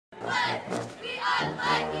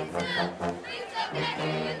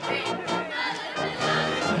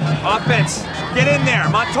Offense, get in there,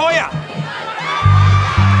 Montoya!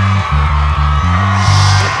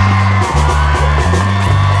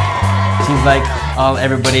 Seems like all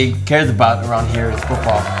everybody cares about around here is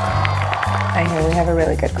football. I hear we have a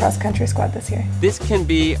really good cross-country squad this year. This can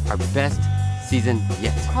be our best season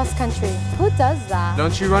yet. Cross country. Who does that?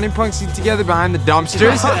 Don't you running punks eat together behind the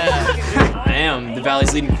dumpsters? I am the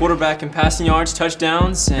Valley's leading quarterback in passing yards,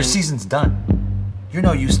 touchdowns, and... Your season's done. You're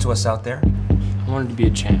no use to us out there. I wanted to be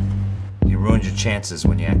a champ. You ruined your chances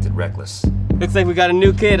when you acted reckless. Looks like we got a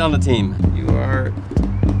new kid on the team. You are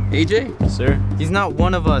AJ? Sir? He's not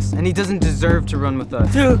one of us, and he doesn't deserve to run with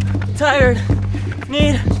us. Too tired.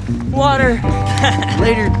 Need water.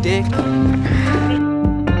 Later, dick.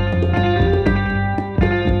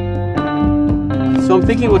 So I'm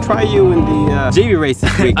thinking we'll try you in the JV race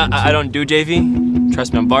this week. I don't do JV.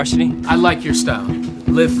 Trust me, I'm varsity. I like your style.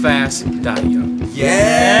 Live fast, die young.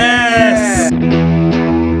 Yes!